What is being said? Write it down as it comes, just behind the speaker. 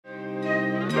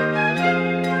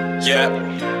Yeah.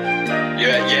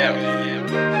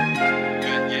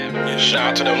 Shout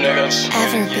out to them niggas.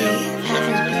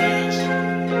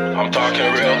 I'm talking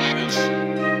real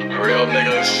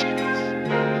niggas.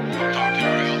 I'm talking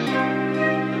real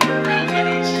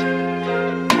niggas.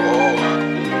 Oh,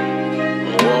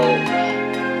 whoa.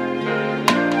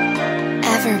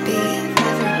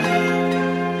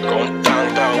 Going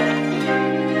down.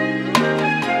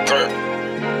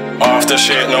 Off the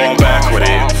shit, now I'm back with it.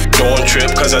 Don't trip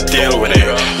cause I deal with it.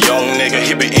 Young nigga,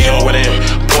 he be in with it.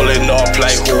 Pulling up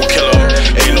like who kill him.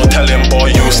 Ain't no telling boy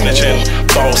you snitching.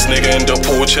 Boss nigga in the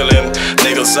pool chillin'.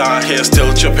 Niggas out here still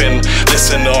trippin'.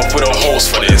 Listen up, we don't host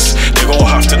for this. They gon'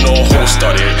 have to know who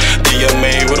started.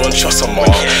 DMA, we don't trust them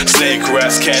all. Snake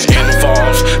rats can't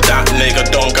involve. That nigga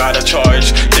don't gotta charge.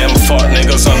 Them fuck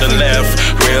niggas on the left,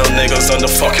 real niggas on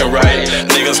the fucking right.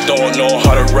 Niggas don't know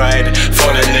how to ride. For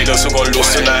the niggas who gon'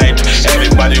 lose tonight.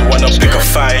 Everybody wanna pick a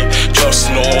fight. Just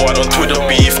know I don't Twitter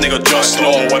beef, nigga, just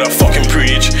know what I fucking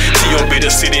preach. T.O.B. the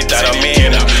city that I'm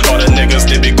in. All the niggas,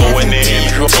 they be going in.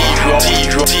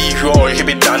 T-Roy, he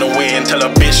be down the way and tell a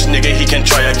bitch nigga he can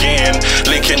try again.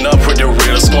 Linking up with the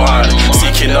real squad,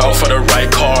 seeking out for the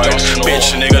right card.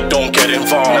 Bitch nigga, don't get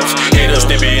involved. Haters,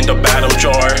 they be in the bottom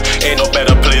drawer. Ain't no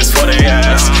better place for their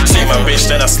ass. See my bitch,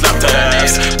 then I slap the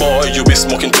ass. Boy, you be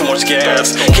smoking too much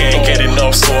gas. Can't get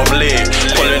enough, so I'm lit.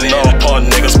 Pulling up on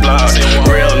niggas' block.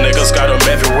 Real niggas got them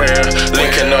everywhere.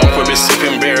 Linking up, we be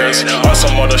sipping beers. On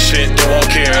some other shit, they won't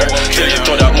care. Till you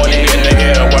throw that money in the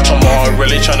air. Watch them all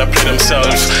really tryna play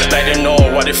themselves. Like they know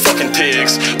what it fucking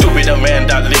takes to be the man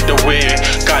that lead the way.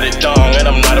 Got it done and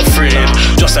I'm not afraid.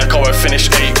 Just like how I finished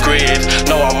 8th grade.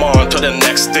 Now I'm on to the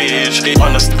next stage.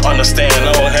 Understand,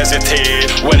 I won't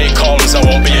hesitate. When it comes, I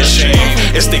won't be ashamed.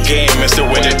 It's the game, it's the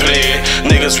way they play.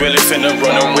 Niggas really finna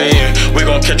run away. We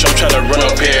gon' catch them tryna run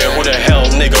up here. Who the hell,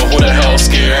 nigga, who the hell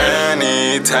scared?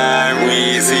 Anytime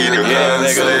we see the girl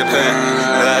slipping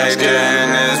like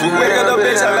Dennis, we wake up the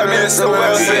bitch I miss the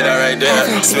world. See that right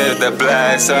there? Smith the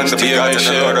black sun, the begot to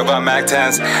the Lord of our Mac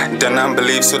 10s. Done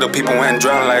unbelief, so the people went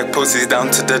drowned like pussies down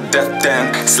to the death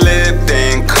end. Slipped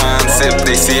in concept,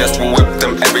 they see us, we whip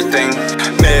them everything.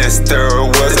 Mr.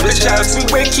 was a bitch house, we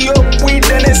wake you up, we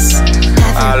Dennis.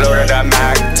 All over that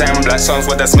Mac 10, black songs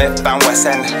with the Smith and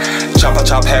Wesson.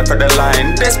 Chop head for the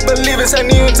line, disbelieve it's a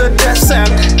new to death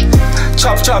end.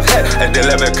 Chop head and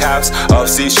deliver caps of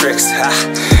C-Strix.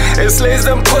 It slays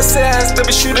them pussies, they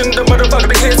be shooting the motherfucker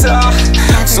the kids off.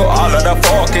 So all of the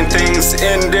fucking things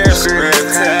in their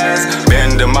scripts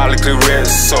been the molecule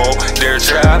wrist, so they're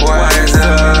trap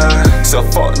wiser. So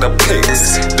fuck the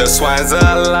pigs, the swine's a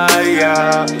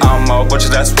liar. I'm a butcher,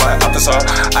 that's why officer,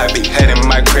 I be heading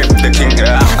my crib, the king.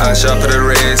 I shot for the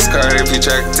race car if you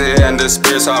checked it, and the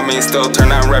spirits on me still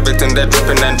turn on rabbit and they're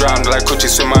dripping and drowned like coochie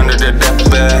swim under the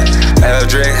deathbed.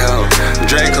 Draco,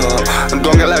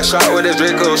 don't get like shot with a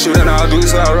Draco. Shooting all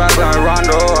dudes, so I rock like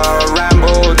Rondo,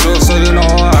 Rambo, Jules, so you know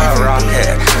I rock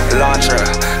it. Launcher,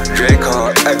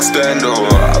 Draco, extendo.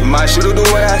 My shooter do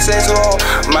what I say so.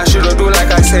 My shooter do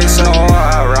like I say so.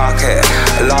 I rock it.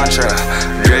 Launcher,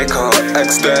 Draco,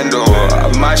 extendo.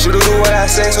 My shooter do what I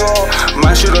say so.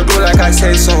 My shooter do like I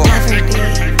say so.